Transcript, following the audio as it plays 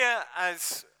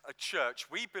as a church,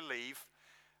 we believe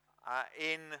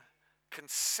in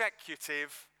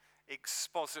consecutive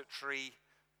expository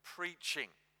preaching.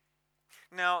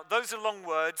 Now, those are long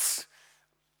words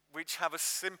which have a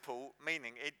simple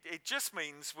meaning. It just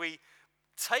means we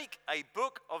take a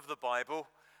book of the Bible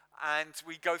and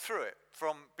we go through it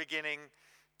from beginning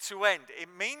to end. It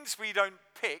means we don't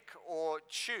pick or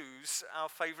choose our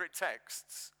favorite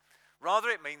texts. Rather,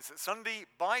 it means that Sunday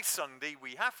by Sunday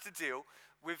we have to deal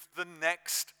with the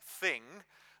next thing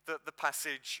that the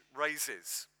passage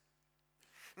raises.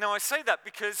 Now, I say that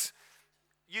because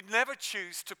you'd never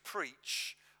choose to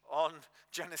preach on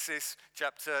Genesis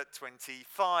chapter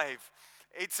 25.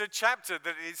 It's a chapter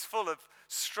that is full of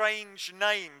strange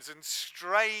names and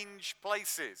strange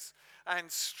places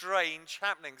and strange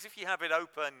happenings. If you have it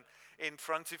open in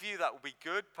front of you, that will be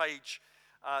good. Page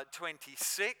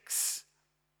 26.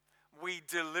 We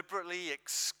deliberately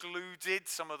excluded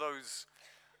some of those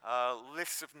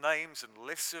lists of names and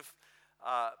lists of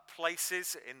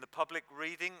places in the public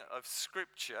reading of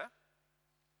Scripture.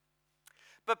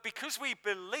 But because we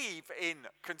believe in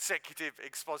consecutive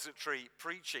expository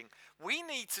preaching, we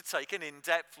need to take an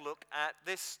in-depth look at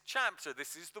this chapter.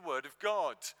 This is the Word of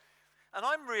God. And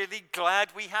I'm really glad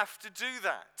we have to do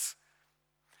that.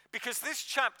 Because this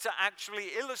chapter actually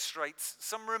illustrates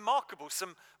some remarkable,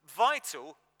 some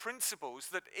vital principles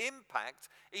that impact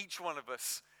each one of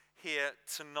us here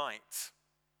tonight.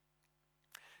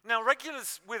 Now,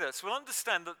 regulars with us will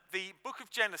understand that the book of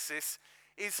Genesis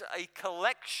is a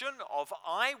collection of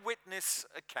eyewitness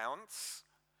accounts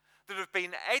that have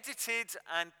been edited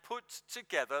and put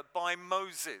together by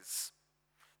Moses,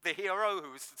 the hero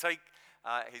who was to take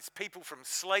his people from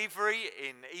slavery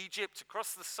in Egypt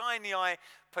across the Sinai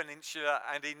Peninsula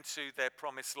and into their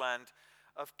promised land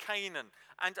of Canaan.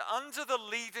 And under the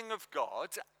leading of God,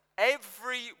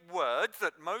 every word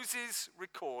that Moses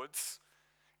records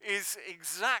is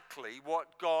exactly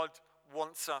what God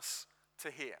wants us to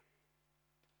hear.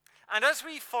 And as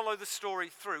we follow the story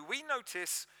through, we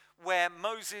notice where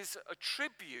Moses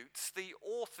attributes the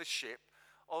authorship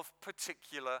of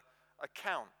particular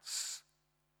accounts.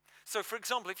 So, for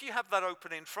example, if you have that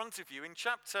open in front of you, in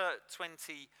chapter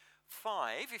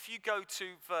 25, if you go to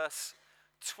verse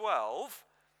 12,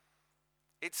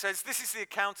 it says, "This is the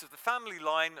account of the family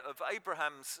line of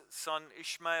Abraham's son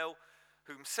Ishmael,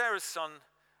 whom Sarah's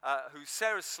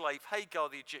slave Hagar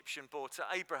the Egyptian bore to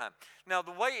Abraham." Now,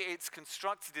 the way it's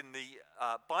constructed in the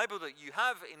Bible that you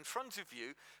have in front of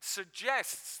you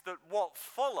suggests that what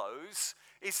follows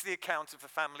is the account of the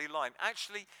family line.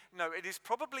 Actually, no, it is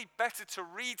probably better to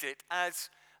read it as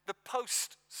the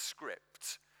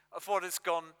postscript of what has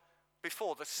gone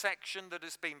before, the section that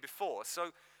has been before.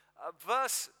 So,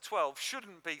 verse 12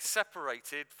 shouldn't be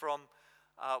separated from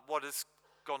what has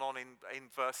gone on in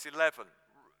verse 11,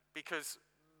 because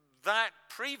that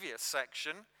previous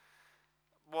section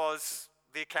was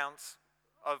the account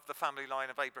of the family line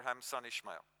of Abraham's son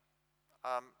Ishmael.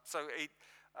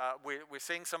 We're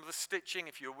seeing some of the stitching.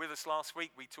 If you were with us last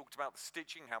week, we talked about the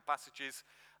stitching, how passages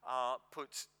are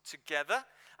put together.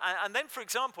 And then, for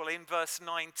example, in verse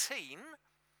 19,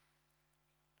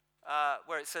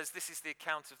 where it says, "This is the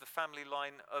account of the family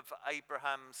line of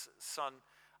Abraham's son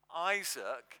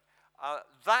Isaac,"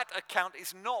 that account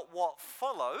is not what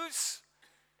follows.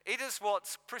 It is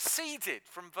what's preceded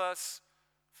from verse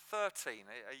 13.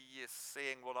 Are you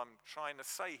seeing what I'm trying to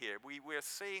say here? We're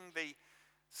seeing the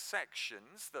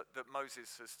sections that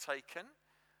Moses has taken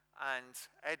and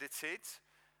edited,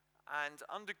 and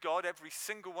under God, every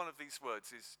single one of these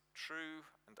words is true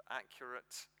and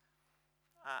accurate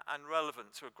and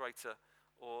relevant to a greater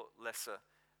or lesser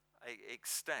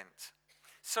extent.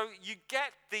 So you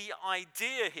get the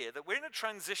idea here that we're in a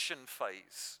transition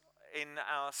phase in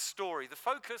our story. The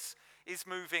focus is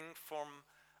moving from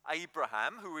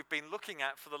Abraham, who we've been looking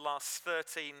at for the last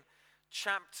 13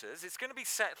 chapters. It's going to be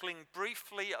settling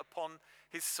briefly upon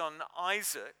his son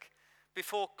Isaac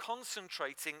before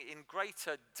concentrating in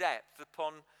greater depth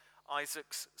upon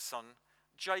Isaac's son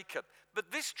Jacob.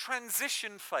 But this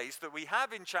transition phase that we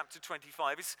have in chapter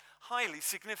 25 is highly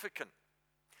significant.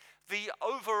 The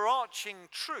overarching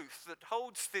truth that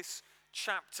holds this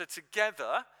chapter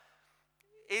together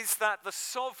is that the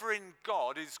sovereign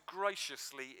God is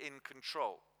graciously in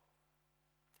control.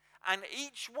 And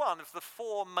each one of the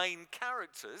four main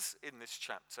characters in this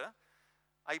chapter,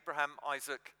 Abraham,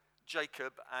 Isaac,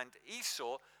 Jacob, and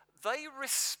Esau, they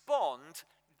respond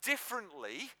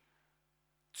differently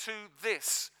to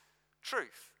this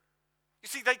truth. You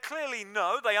see, they clearly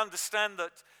know, they understand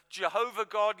that Jehovah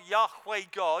God, Yahweh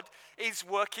God, is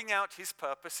working out his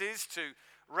purposes to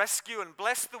rescue and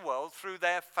bless the world through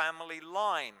their family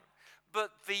line.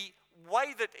 but the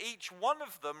way that each one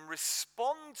of them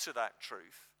respond to that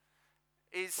truth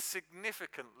is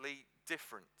significantly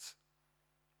different.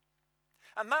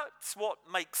 And that's what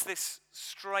makes this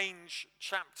strange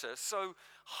chapter so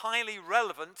highly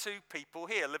relevant to people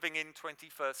here living in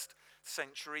 21st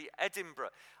century Edinburgh.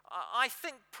 I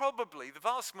think probably the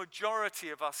vast majority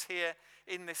of us here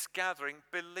in this gathering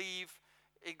believe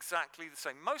exactly the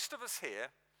same. Most of us here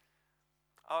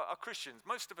are Christians.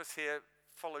 Most of us here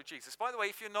follow Jesus. By the way,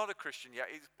 if you're not a Christian yet,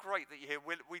 it's great that you're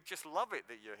here. We just love it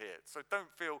that you're here. So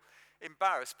don't feel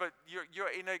embarrassed. But you're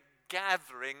in a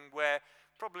gathering where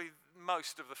probably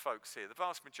most of the folks here, the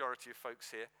vast majority of folks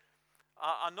here,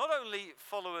 are not only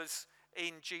followers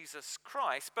in Jesus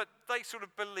Christ, but they sort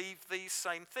of believe these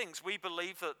same things. We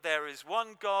believe that there is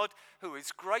one God who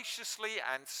is graciously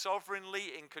and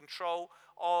sovereignly in control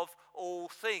of all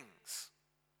things.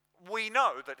 We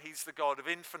know that he's the God of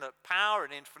infinite power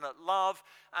and infinite love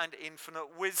and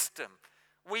infinite wisdom.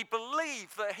 We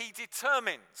believe that he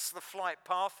determines the flight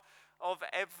path of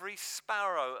every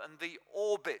sparrow and the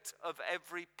orbit of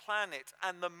every planet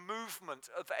and the movement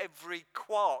of every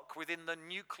quark within the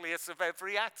nucleus of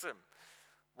every atom.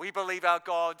 We believe our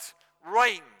God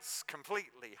reigns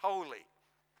completely holy.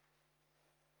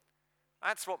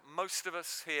 That's what most of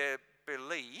us here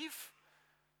believe.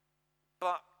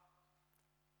 But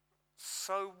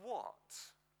so what?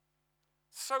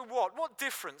 So what? What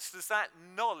difference does that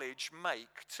knowledge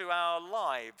make to our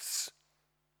lives?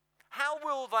 How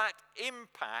will that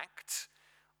impact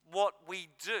what we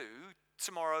do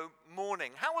tomorrow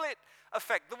morning? How will it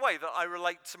affect the way that I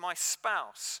relate to my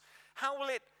spouse? How will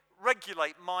it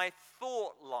regulate my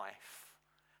thought life?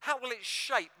 How will it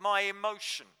shape my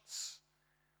emotions?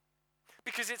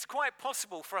 Because it's quite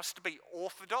possible for us to be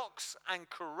orthodox and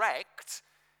correct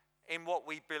in what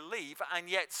we believe, and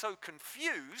yet so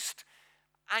confused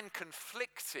and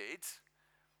conflicted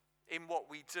in what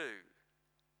we do.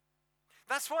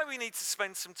 That's why we need to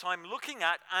spend some time looking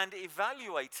at and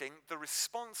evaluating the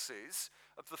responses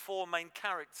of the four main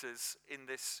characters in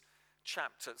this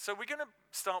chapter. So we're going to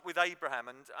start with Abraham,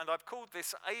 and I've called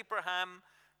this Abraham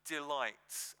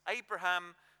Delights.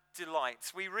 Abraham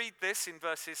Delights. We read this in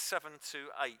verses 7 to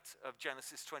 8 of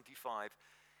Genesis 25.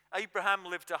 Abraham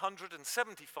lived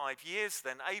 175 years,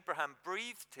 then Abraham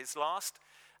breathed his last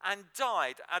and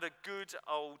died at a good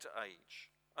old age,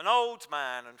 an old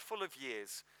man and full of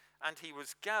years, and he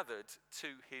was gathered to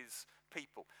his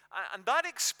people. And that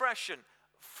expression,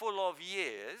 full of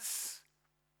years,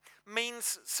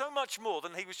 means so much more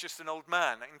than he was just an old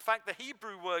man. In fact, the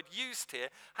Hebrew word used here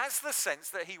has the sense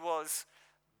that he was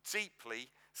deeply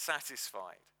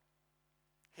satisfied.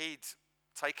 He'd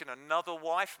taken another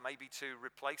wife, maybe to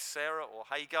replace Sarah or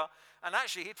Hagar, and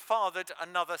actually he'd fathered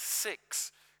another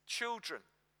 6 children.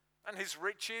 And his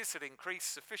riches had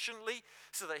increased sufficiently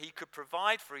so that he could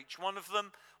provide for each one of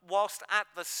them, whilst at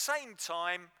the same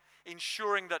time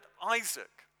ensuring that Isaac,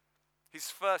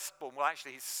 his firstborn, well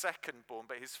actually his secondborn,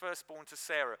 but his firstborn to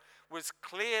Sarah, was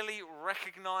clearly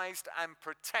recognized and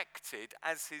protected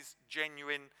as his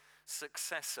genuine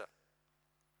successor.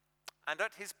 And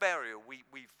at his burial,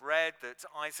 we've read that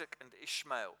Isaac and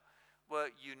Ishmael were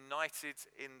united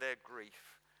in their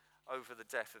grief over the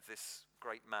death of this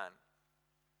great man.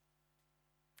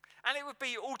 And it would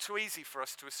be all too easy for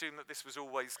us to assume that this was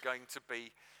always going to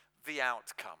be the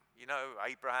outcome. You know,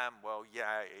 Abraham, well,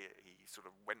 yeah, he sort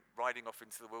of went riding off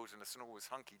into the wilderness and all was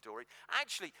hunky-dory.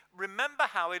 Actually, remember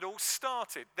how it all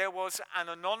started. There was an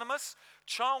anonymous,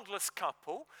 childless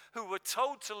couple who were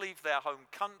told to leave their home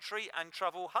country and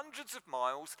travel hundreds of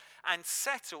miles and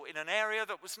settle in an area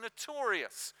that was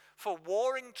notorious for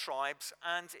warring tribes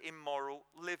and immoral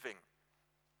living.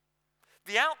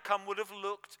 The outcome would have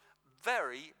looked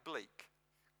very bleak.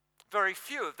 Very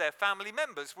few of their family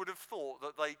members would have thought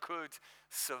that they could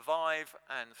survive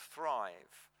and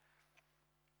thrive.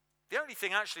 The only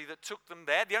thing actually that took them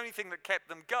there, the only thing that kept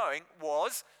them going,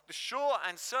 was the sure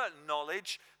and certain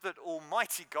knowledge that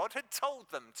Almighty God had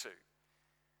told them to.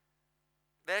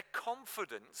 Their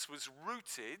confidence was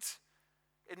rooted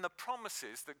in the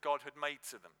promises that God had made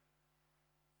to them.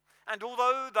 And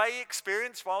although they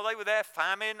experienced, while they were there,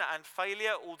 famine and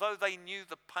failure, although they knew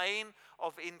the pain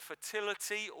of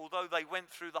infertility, although they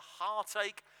went through the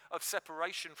heartache of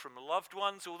separation from loved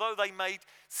ones, although they made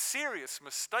serious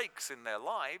mistakes in their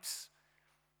lives,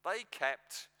 they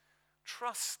kept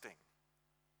trusting.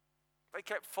 They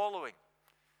kept following.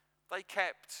 They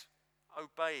kept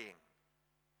obeying.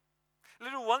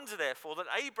 Little wonder, therefore, that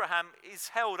Abraham is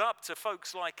held up to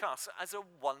folks like us as a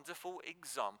wonderful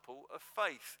example of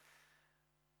faith.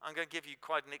 I'm going to give you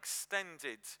quite an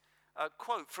extended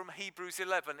quote from Hebrews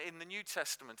 11 in the New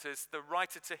Testament as the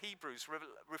writer to Hebrews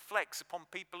reflects upon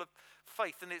people of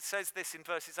faith. And it says this in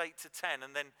verses 8 to 10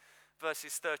 and then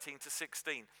verses 13 to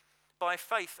 16. By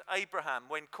faith, Abraham,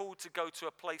 when called to go to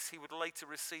a place he would later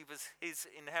receive as his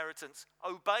inheritance,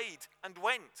 obeyed and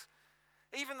went,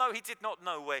 even though he did not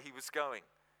know where he was going.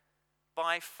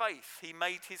 By faith, he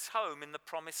made his home in the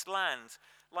promised land,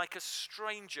 like a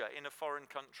stranger in a foreign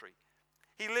country.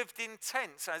 He lived in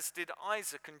tents, as did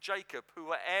Isaac and Jacob, who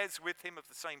were heirs with him of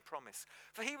the same promise.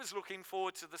 For he was looking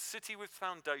forward to the city with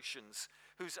foundations,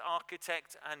 whose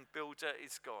architect and builder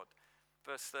is God.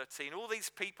 Verse 13, all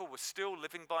these people were still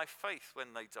living by faith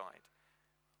when they died.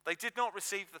 They did not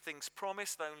receive the things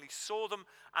promised, they only saw them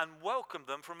and welcomed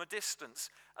them from a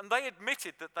distance. And they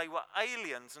admitted that they were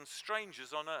aliens and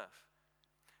strangers on earth.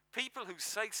 People who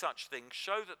say such things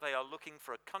show that they are looking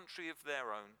for a country of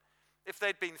their own. If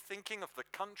they'd been thinking of the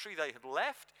country they had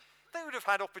left, they would have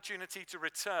had opportunity to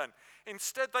return.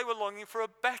 Instead, they were longing for a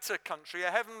better country,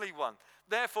 a heavenly one.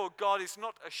 Therefore, God is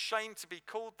not ashamed to be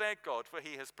called their God, for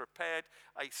he has prepared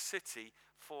a city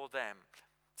for them.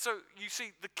 So you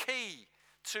see, the key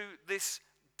to this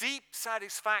deep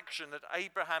satisfaction that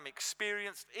Abraham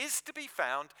experienced is to be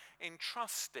found in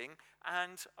trusting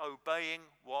and obeying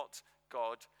what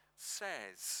God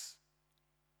says.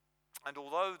 And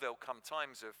although there'll come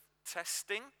times of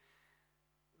testing,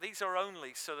 these are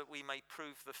only so that we may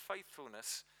prove the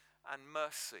faithfulness and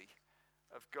mercy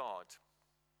of God.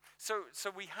 So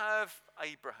we have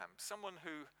Abraham, someone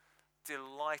who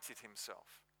delighted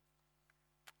himself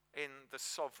in the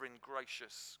sovereign,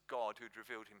 gracious God who'd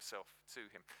revealed himself to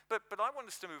him. But I want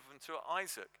us to move on to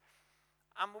Isaac.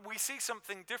 And we see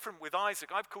something different with Isaac.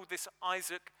 I've called this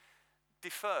Isaac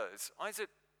defers. Isaac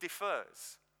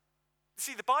defers. You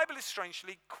see, the Bible is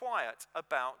strangely quiet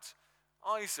about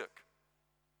Isaac.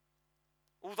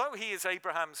 Although he is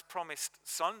Abraham's promised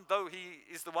son, though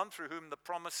he is the one through whom the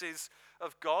promises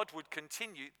of God would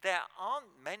continue, there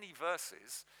aren't many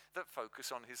verses that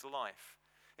focus on his life.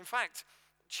 In fact,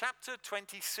 chapter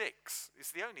 26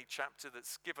 is the only chapter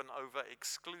that's given over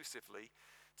exclusively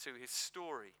to his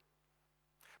story.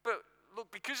 But look,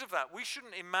 because of that, we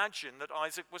shouldn't imagine that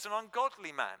Isaac was an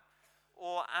ungodly man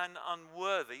or an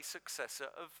unworthy successor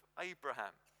of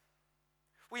Abraham.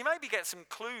 We maybe get some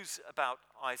clues about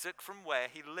Isaac from where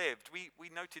he lived. We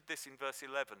noted this in verse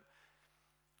 11.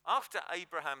 After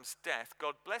Abraham's death,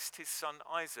 God blessed his son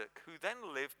Isaac, who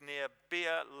then lived near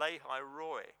Beer Lahai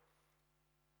Roi.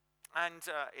 And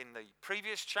in the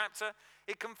previous chapter,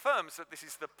 it confirms that this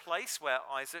is the place where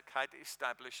Isaac had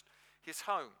established his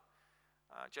home.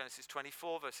 Genesis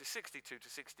 24, verses 62 to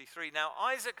 63. Now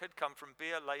Isaac had come from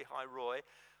Beer Lahai Roi,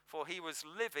 for he was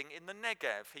living in the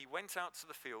Negev. He went out to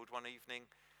the field one evening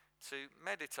to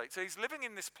meditate. So he's living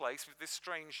in this place with this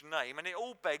strange name, and it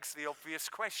all begs the obvious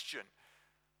question.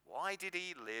 Why did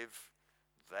he live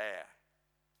there?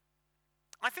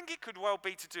 I think it could well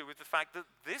be to do with the fact that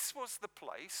this was the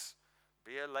place,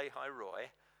 Beer Lahai Roi,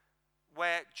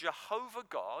 where Jehovah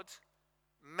God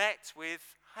met with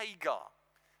Hagar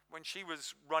when she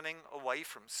was running away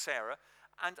from Sarah.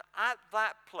 And at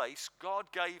that place, God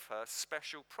gave her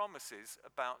special promises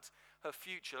about her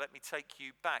future. Let me take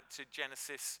you back to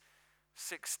Genesis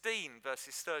 16,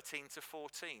 verses 13 to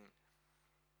 14.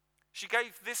 She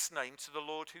gave this name to the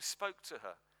Lord who spoke to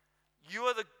her. You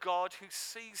are the God who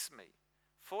sees me.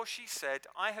 For she said,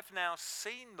 I have now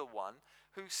seen the one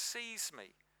who sees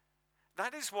me.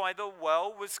 That is why the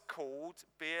well was called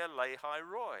Beer Lahai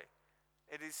Roi.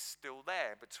 It is still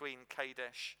there between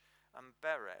Kadesh and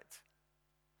Bered.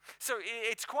 So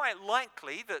it's quite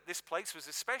likely that this place was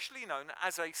especially known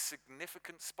as a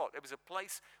significant spot. It was a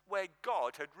place where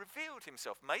God had revealed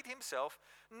himself, made himself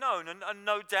known, and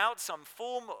no doubt some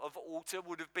form of altar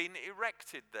would have been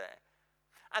erected there.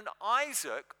 And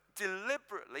Isaac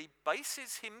deliberately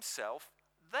bases himself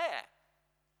there,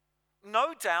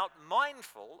 no doubt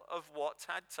mindful of what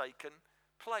had taken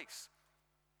place.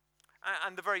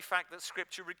 And the very fact that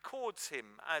Scripture records him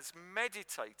as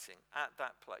meditating at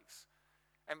that place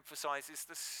emphasizes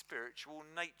the spiritual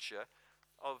nature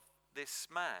of this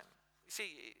man. You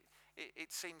see,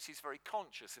 it seems he's very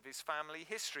conscious of his family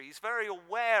history. He's very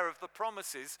aware of the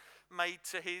promises made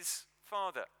to his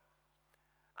father.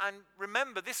 And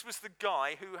remember, this was the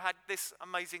guy who had this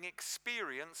amazing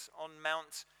experience on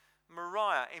Mount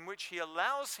Moriah, in which he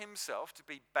allows himself to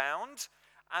be bound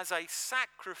as a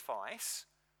sacrifice,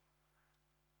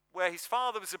 where his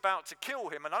father was about to kill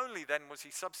him, and only then was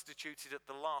he substituted at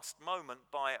the last moment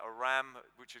by a ram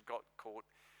which had got caught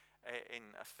in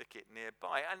a thicket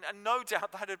nearby. And no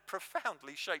doubt that had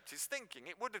profoundly shaped his thinking.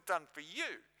 It would have done for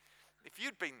you if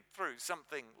you'd been through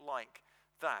something like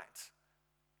that.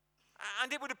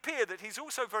 And it would appear that he's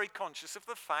also very conscious of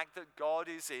the fact that God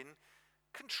is in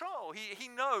control. He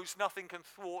knows nothing can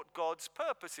thwart God's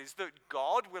purposes, that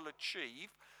God will achieve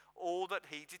all that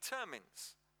he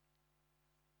determines.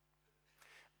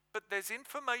 But there's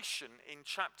information in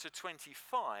chapter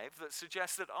 25 that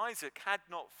suggests that Isaac had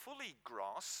not fully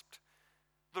grasped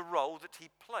the role that he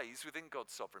plays within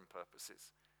God's sovereign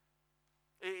purposes.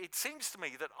 It seems to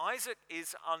me that Isaac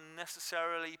is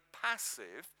unnecessarily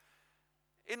passive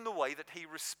in the way that he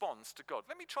responds to God.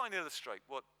 Let me try and illustrate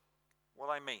what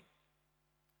I mean.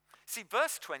 See,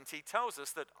 verse 20 tells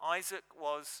us that Isaac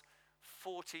was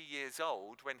 40 years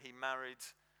old when he married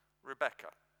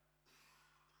Rebekah.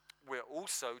 We're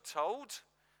also told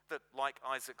that, like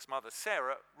Isaac's mother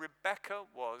Sarah, Rebekah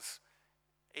was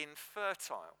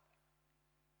infertile.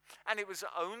 And it was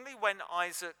only when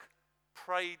Isaac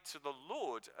prayed to the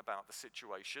Lord about the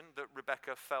situation that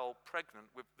Rebekah fell pregnant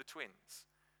with the twins.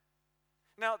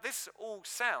 Now, this all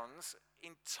sounds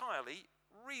entirely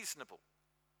reasonable.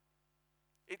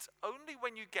 It's only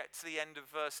when you get to the end of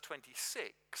verse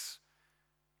 26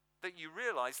 that you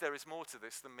realize there is more to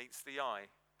this than meets the eye.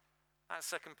 That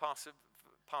second part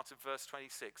of verse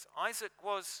 26. Isaac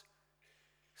was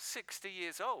 60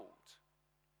 years old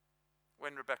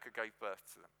when Rebekah gave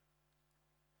birth to them.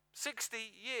 60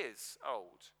 years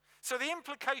old. So the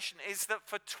implication is that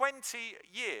for 20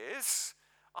 years,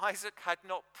 Isaac had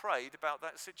not prayed about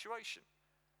that situation.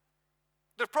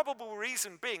 The probable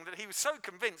reason being that he was so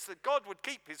convinced that God would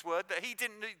keep his word that he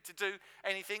didn't need to do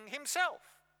anything himself.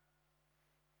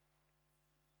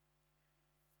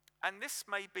 And this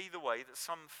may be the way that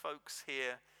some folks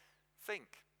here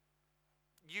think.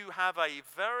 You have a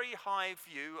very high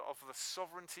view of the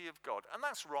sovereignty of God, and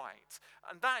that's right,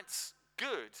 and that's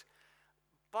good.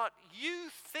 But you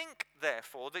think,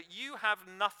 therefore, that you have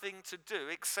nothing to do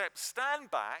except stand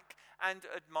back and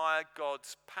admire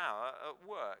God's power at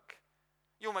work.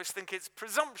 You almost think it's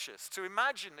presumptuous to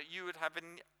imagine that you would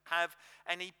have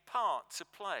any part to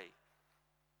play.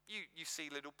 You see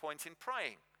little point in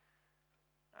praying.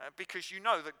 Because you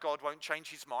know that God won't change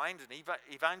his mind, and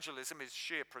evangelism is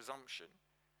sheer presumption.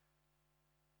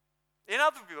 In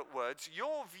other words,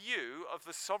 your view of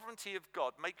the sovereignty of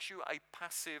God makes you a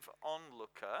passive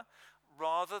onlooker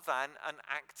rather than an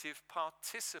active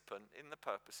participant in the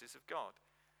purposes of God.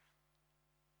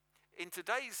 In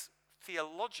today's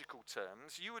theological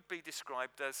terms, you would be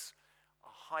described as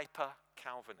a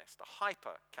hyper-Calvinist,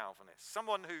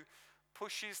 someone who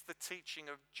pushes the teaching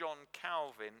of John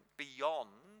Calvin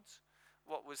beyond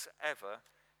what was ever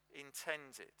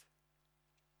intended.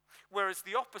 Whereas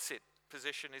the opposite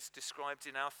position is described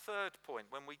in our third point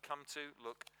when we come to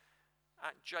look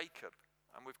at Jacob.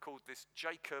 And we've called this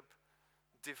Jacob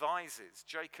devises.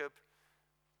 Jacob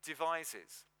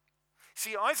devises.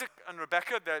 See, Isaac and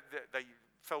Rebekah, they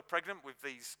fell pregnant with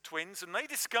these twins, and they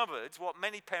discovered what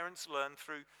many parents learn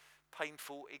through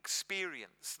painful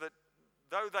experience, that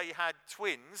though they had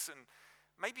twins, and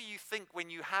maybe you think when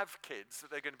you have kids that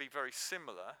they're going to be very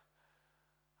similar,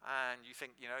 and you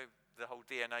think, the whole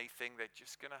DNA thing, they're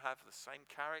just going to have the same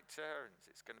character, and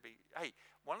it's going to be, hey,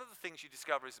 one of the things you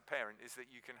discover as a parent is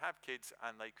that you can have kids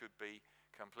and they could be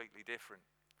completely different.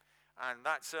 And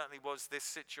that certainly was this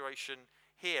situation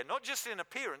here, not just in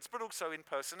appearance, but also in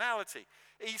personality.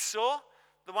 Esau,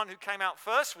 the one who came out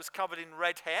first, was covered in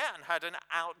red hair and had an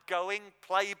outgoing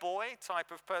playboy type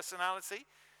of personality,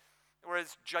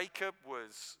 whereas Jacob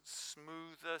was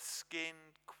smoother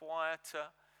skinned, quieter,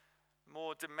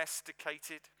 more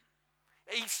domesticated.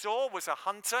 Esau was a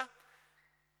hunter,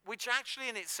 which actually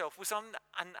in itself was an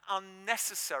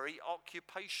unnecessary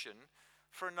occupation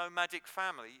for a nomadic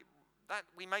family. That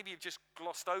we maybe have just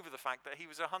glossed over the fact that he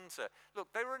was a hunter.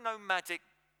 Look, they were a nomadic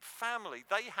family.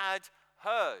 They had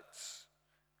herds.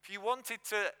 If you wanted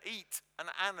to eat an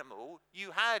animal,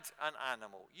 you had an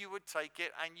animal. You would take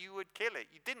it and you would kill it.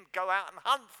 You didn't go out and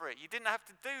hunt for it. You didn't have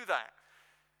to do that.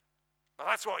 But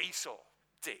that's what Esau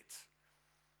did.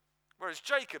 Whereas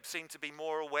Jacob seemed to be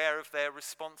more aware of their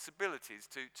responsibilities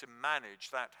to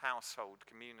manage that household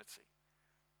community.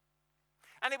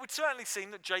 And it would certainly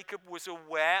seem that Jacob was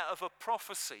aware of a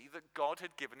prophecy that God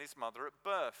had given his mother at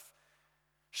birth.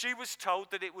 She was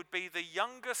told that it would be the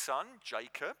younger son,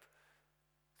 Jacob,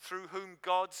 through whom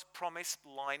God's promised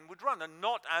line would run, and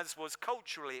not, as was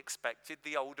culturally expected,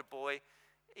 the older boy,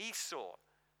 Esau.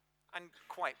 And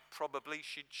quite probably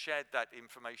she'd shared that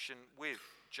information with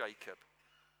Jacob.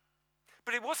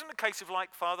 But it wasn't a case of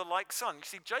like father, like son. You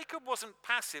see, Jacob wasn't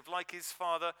passive like his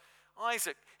father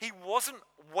Isaac. He wasn't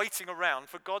waiting around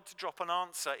for God to drop an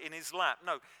answer in his lap.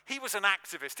 No, he was an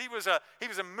activist. He was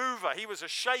a mover. He was a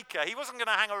shaker. He wasn't going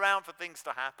to hang around for things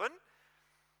to happen.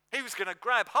 He was going to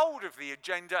grab hold of the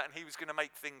agenda and he was going to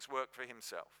make things work for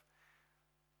himself.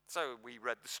 So we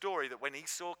read the story that when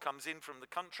Esau comes in from the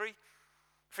country,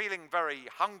 feeling very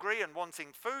hungry and wanting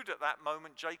food at that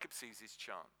moment, Jacob sees his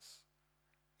chance.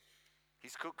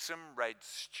 He's cooked some red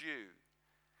stew.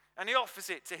 And he offers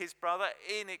it to his brother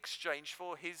in exchange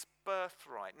for his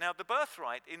birthright. Now, the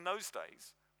birthright in those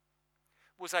days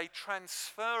was a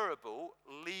transferable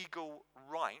legal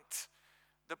right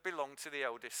that belonged to the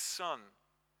eldest son.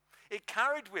 It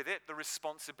carried with it the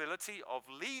responsibility of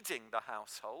leading the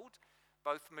household,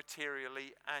 both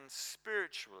materially and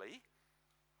spiritually.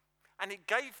 And it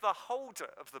gave the holder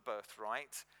of the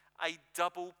birthright a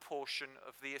double portion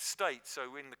of the estate.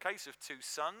 So in the case of two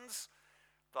sons,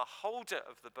 the holder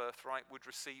of the birthright would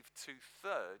receive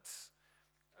 2/3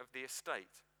 of the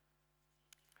estate.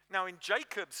 Now, in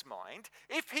Jacob's mind,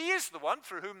 if he is the one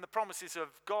through whom the promises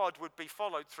of God would be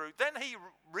followed through, then he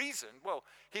reasoned, well,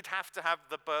 he'd have to have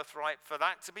the birthright for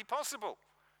that to be possible.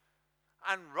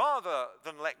 And rather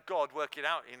than let God work it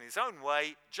out in his own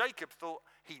way, Jacob thought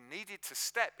he needed to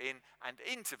step in and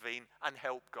intervene and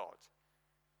help God,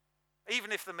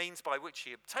 even if the means by which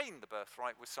he obtained the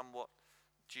birthright were somewhat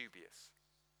dubious.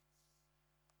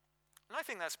 And I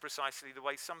think that's precisely the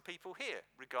way some people here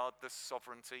regard the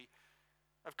sovereignty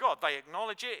of God. They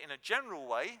acknowledge it in a general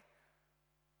way,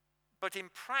 but in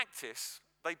practice,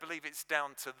 they believe it's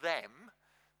down to them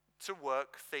to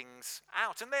work things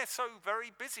out. And they're so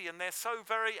very busy and they're so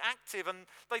very active, and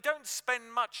they don't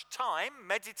spend much time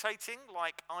meditating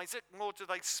like Isaac, nor do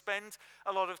they spend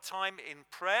a lot of time in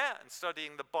prayer and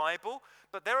studying the Bible,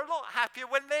 but they're a lot happier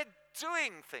when they're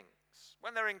doing things,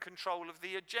 when they're in control of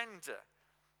the agenda.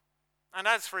 And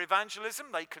as for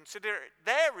evangelism, they consider it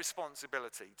their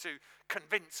responsibility to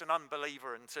convince an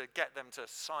unbeliever and to get them to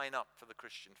sign up for the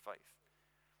Christian faith.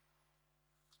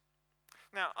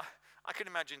 Now, I can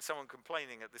imagine someone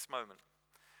complaining at this moment.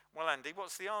 Well, Andy,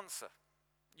 what's the answer?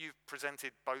 You've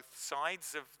presented both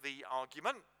sides of the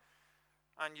argument,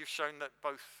 and you've shown that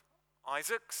both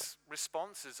Isaac's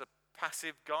response as a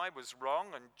passive guy was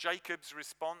wrong, and Jacob's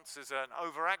response as an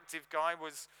overactive guy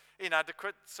was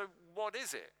inadequate. So what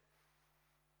is it?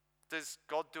 Does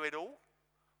God do it all,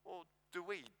 or do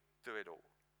we do it all?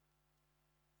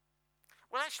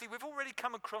 Well, actually, we've already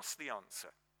come across the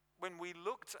answer when we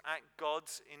looked at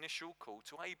God's initial call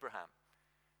to Abraham.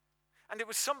 And it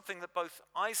was something that both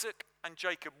Isaac and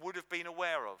Jacob would have been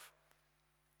aware of.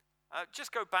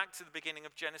 Just go back to the beginning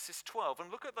of Genesis 12 and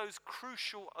look at those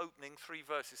crucial opening 3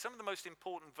 verses, some of the most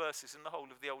important verses in the whole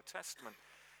of the Old Testament.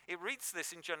 It reads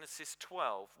this in Genesis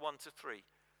 12, 1-3.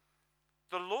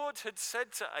 The Lord had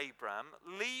said to Abraham,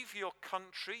 "Leave your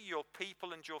country, your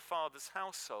people, and your father's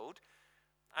household,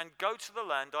 and go to the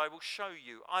land I will show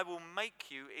you. I will make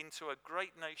you into a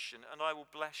great nation, and I will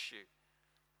bless you.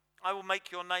 I will make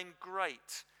your name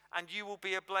great, and you will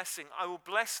be a blessing. I will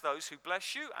bless those who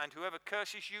bless you, and whoever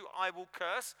curses you, I will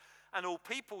curse, and all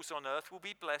peoples on earth will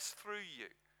be blessed through you."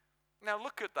 Now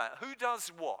look at that. Who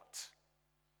does what?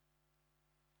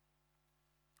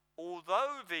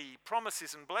 Although the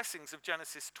promises and blessings of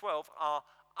Genesis 12 are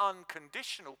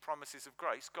unconditional promises of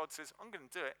grace, God says, I'm going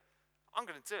to do it. I'm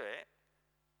going to do it.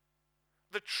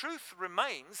 The truth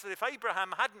remains that if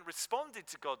Abraham hadn't responded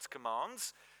to God's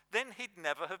commands, then he'd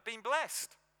never have been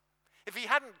blessed. If he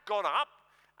hadn't got up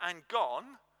and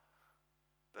gone,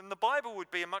 then the Bible would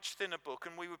be a much thinner book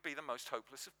and we would be the most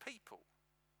hopeless of people.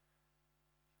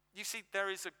 You see, there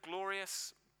is a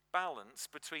glorious balance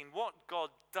between what God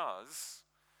does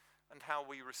and how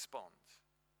we respond.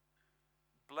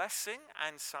 Blessing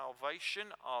and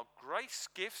salvation are grace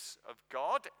gifts of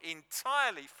God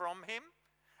entirely from him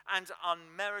and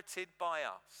unmerited by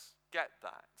us. Get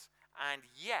that? And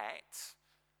yet,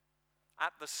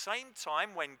 at the same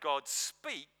time, when God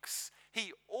speaks,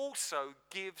 he also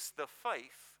gives the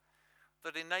faith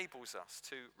that enables us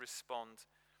to respond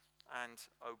and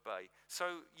obey.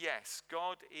 So, yes,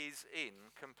 God is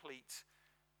in complete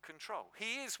control.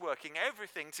 He is working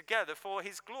everything together for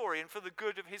his glory and for the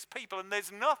good of his people, and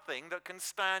there's nothing that can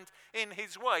stand in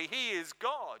his way. He is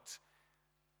God.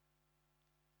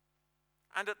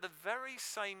 And at the very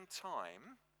same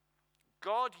time,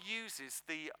 God uses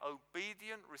the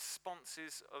obedient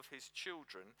responses of his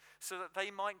children so that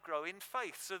they might grow in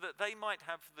faith, so that they might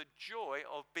have the joy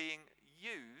of being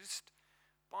used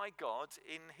by God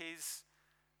in his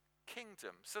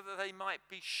kingdom, so that they might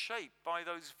be shaped by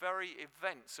those very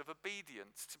events of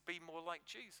obedience to be more like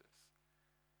Jesus.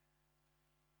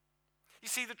 You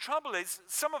see, the trouble is,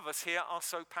 some of us here are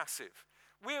so passive.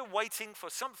 We're waiting for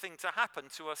something to happen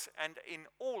to us, and in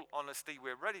all honesty,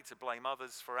 we're ready to blame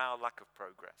others for our lack of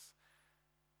progress.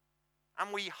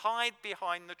 And we hide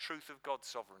behind the truth of God's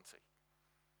sovereignty.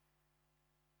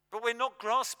 But we're not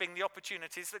grasping the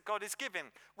opportunities that God is giving.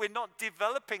 We're not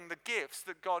developing the gifts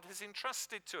that God has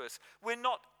entrusted to us. We're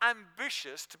not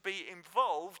ambitious to be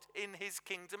involved in his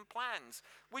kingdom plans.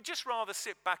 We'd just rather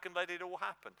sit back and let it all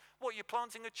happen. What, you're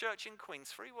planting a church in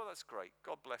Queensferry? Well, that's great.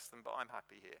 God bless them, but I'm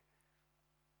happy here.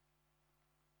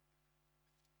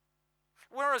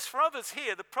 Whereas for others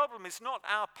here, the problem is not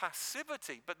our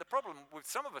passivity, but the problem with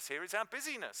some of us here is our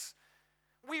busyness.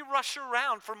 We rush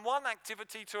around from one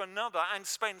activity to another and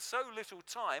spend so little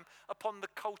time upon the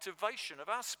cultivation of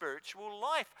our spiritual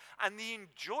life and the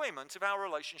enjoyment of our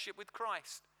relationship with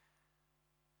Christ.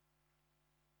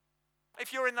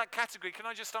 If you're in that category, can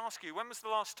I just ask you, when was the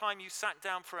last time you sat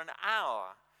down for an hour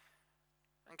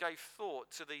and gave thought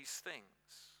to these things?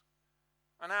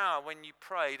 An hour when you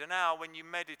prayed, an hour when you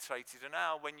meditated, an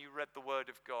hour when you read the Word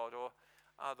of God or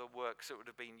other works that would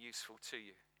have been useful to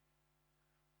you.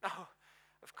 Oh,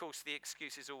 of course, the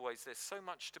excuse is always there's so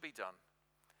much to be done,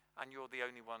 and you're the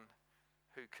only one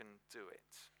who can do it.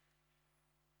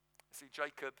 See,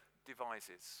 Jacob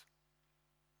devises.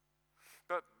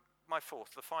 But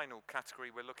the final category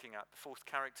we're looking at, the fourth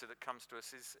character that comes to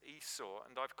us is Esau,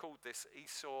 and I've called this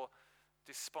Esau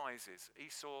despises.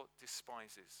 Esau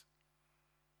despises.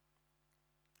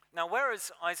 Now,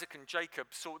 whereas Isaac and Jacob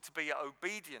sought to be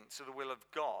obedient to the will of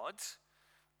God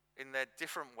in their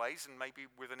different ways and maybe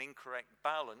with an incorrect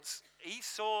balance,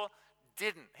 Esau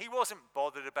didn't. He wasn't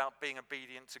bothered about being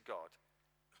obedient to God.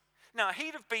 Now,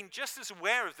 he'd have been just as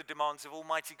aware of the demands of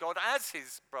Almighty God as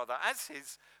his brother, as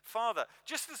his father,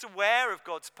 just as aware of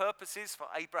God's purposes for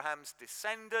Abraham's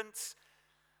descendants,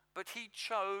 but he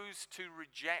chose to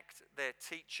reject their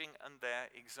teaching and their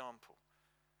example.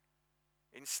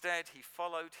 Instead, he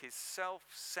followed his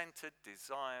self-centered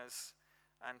desires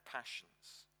and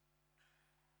passions.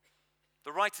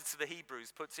 The writer to the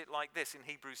Hebrews puts it like this in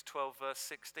Hebrews 12, verse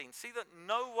 16. See that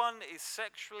no one is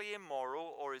sexually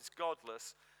immoral or is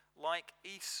godless like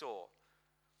Esau,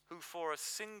 who for a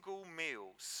single meal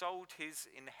sold his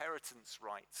inheritance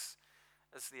rights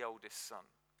as the oldest son.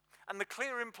 And the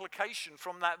clear implication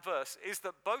from that verse is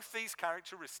that both these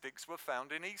characteristics were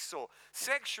found in Esau,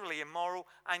 sexually immoral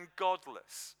and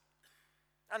godless.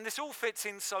 And this all fits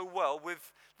in so well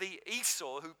with the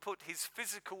Esau who put his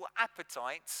physical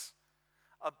appetites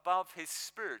above his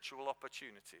spiritual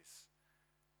opportunities.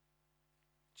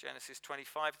 Genesis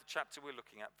 25, the chapter we're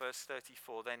looking at, verse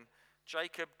 34. Then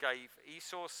Jacob gave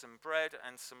Esau some bread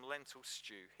and some lentil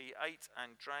stew. He ate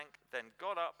and drank, then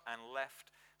got up and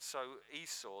left. So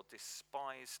Esau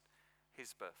despised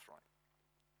his birthright.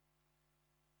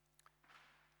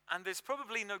 And there's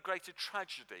probably no greater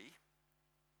tragedy,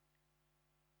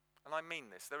 and I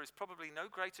mean this, there is probably no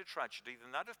greater tragedy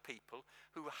than that of people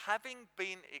who, having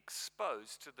been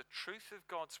exposed to the truth of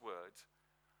God's word,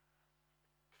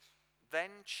 then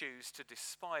choose to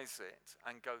despise it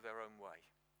and go their own way.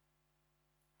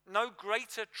 No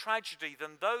greater tragedy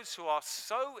than those who are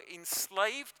so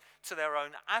enslaved to their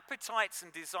own appetites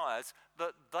and desires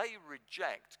that they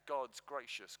reject God's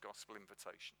gracious gospel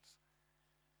invitations.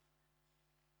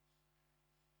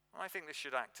 I think this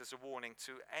should act as a warning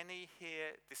to any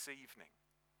here this evening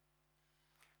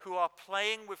who are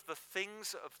playing with the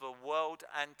things of the world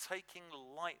and taking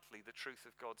lightly the truth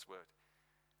of God's word.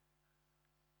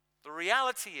 The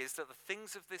reality is that the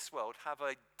things of this world have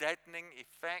a deadening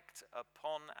effect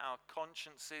upon our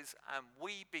consciences, and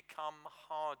we become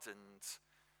hardened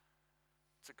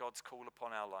to God's call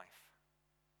upon our life.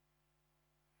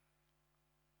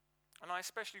 And I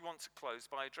especially want to close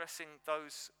by addressing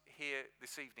those here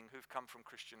this evening who've come from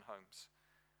Christian homes,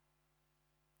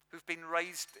 who've been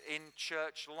raised in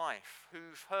church life,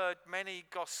 who've heard many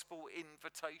gospel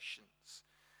invitations,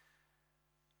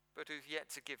 but who've yet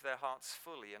to give their hearts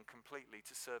fully and completely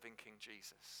to serving King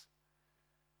Jesus.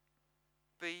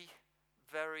 Be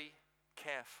very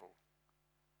careful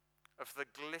of the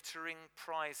glittering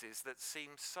prizes that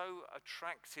seem so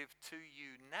attractive to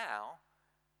you now,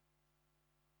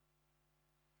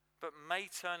 but may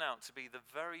turn out to be the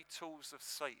very tools of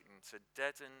Satan to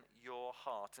deaden your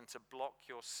heart and to block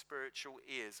your spiritual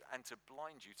ears and to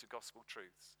blind you to gospel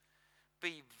truths.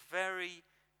 Be very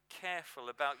careful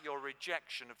about your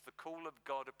rejection of the call of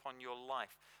God upon your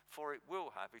life, for it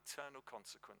will have eternal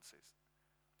consequences.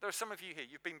 There are some of you here,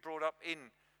 you've been brought up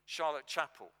in Charlotte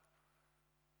Chapel,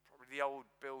 probably the old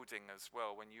building as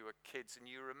well when you were kids, and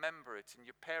you remember it, and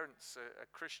your parents are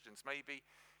Christians. Maybe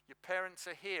Your parents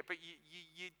are here, but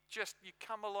you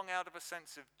come along out of a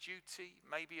sense of duty,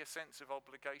 maybe a sense of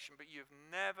obligation, but you've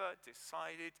never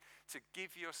decided to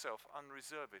give yourself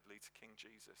unreservedly to King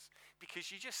Jesus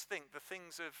because you just think the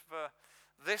things of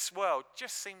this world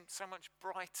just seem so much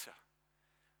brighter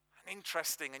and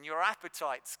interesting, and your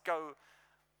appetites go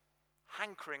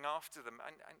hankering after them.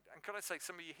 And can I say,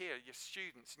 some of you here, you're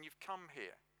students, and you've come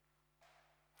here.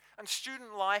 And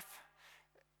student life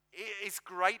is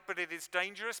great, but it is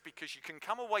dangerous because you can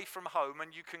come away from home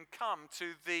and you can come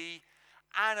to the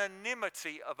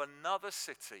anonymity of another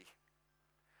city.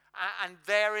 And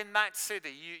there in that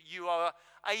city, you are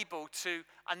able to,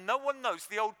 and no one knows,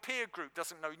 the old peer group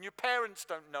doesn't know, and your parents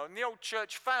don't know, and the old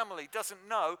church family doesn't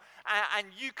know, and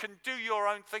you can do your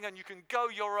own thing, and you can go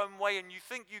your own way, and you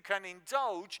think you can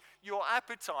indulge your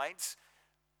appetites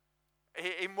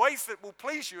in ways that will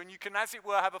please you, and you can, as it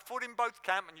were, have a foot in both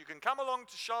camp, and you can come along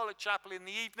to Charlotte Chapel in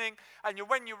the evening, and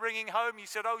when you're ringing home, you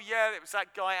said, oh yeah, it was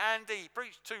that guy Andy, he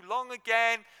preached too long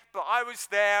again, but I was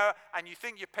there, and you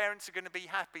think your parents are going to be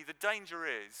happy. The danger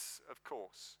is, of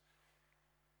course,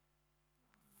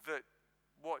 that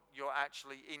what you're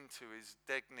actually into is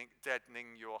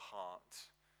deadening your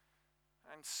heart.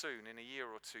 And soon, in a year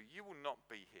or two, you will not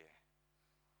be here.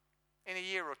 In a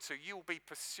year or two, you'll be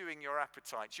pursuing your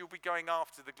appetites. You'll be going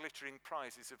after the glittering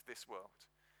prizes of this world.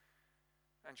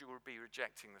 And you will be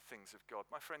rejecting the things of God.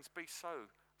 My friends, be so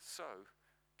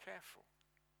careful.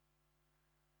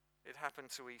 It happened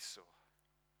to Esau.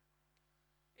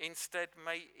 Instead,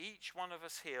 may each one of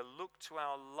us here look to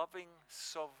our loving,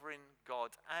 sovereign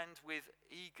God and with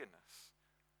eagerness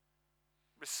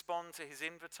respond to his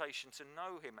invitation to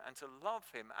know him and to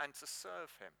love him and to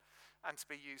serve him and to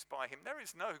be used by him. There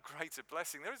is no greater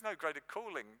blessing, there is no greater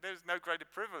calling, there is no greater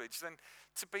privilege than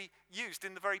to be used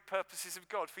in the very purposes of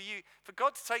God. For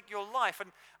God to take your life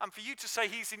and for you to say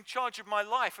he's in charge of my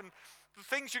life and the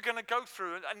things you're going to go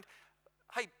through. And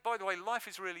hey, by the way, life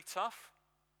is really tough.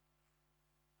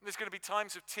 There's going to be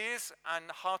times of tears and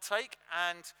heartache,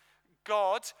 and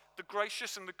God, the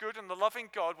gracious and the good and the loving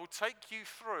God, will take you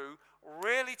through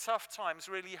really tough times,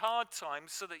 really hard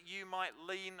times, so that you might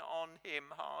lean on him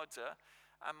harder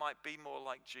and might be more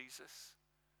like Jesus.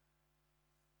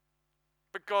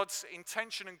 But God's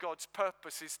intention and God's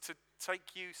purpose is to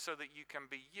take you so that you can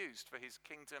be used for his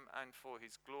kingdom and for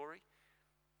his glory.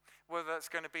 Whether that's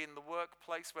going to be in the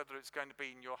workplace, whether it's going to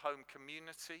be in your home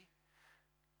community,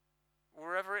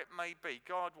 wherever it may be,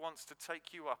 God wants to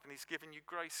take you up, and he's given you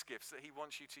grace gifts that he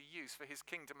wants you to use for his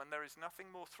kingdom. And there is nothing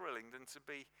more thrilling than to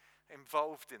be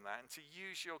involved in that and to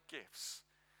use your gifts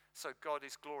so God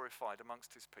is glorified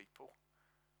amongst his people.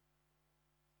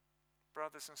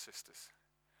 Brothers and sisters,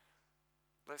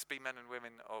 let's be men and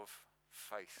women of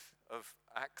faith, of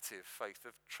active faith,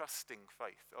 of trusting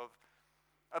faith, of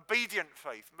obedient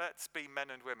faith. Let's be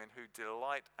men and women who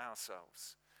delight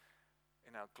ourselves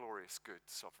in our glorious, good,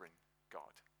 sovereign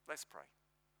God. Let's pray.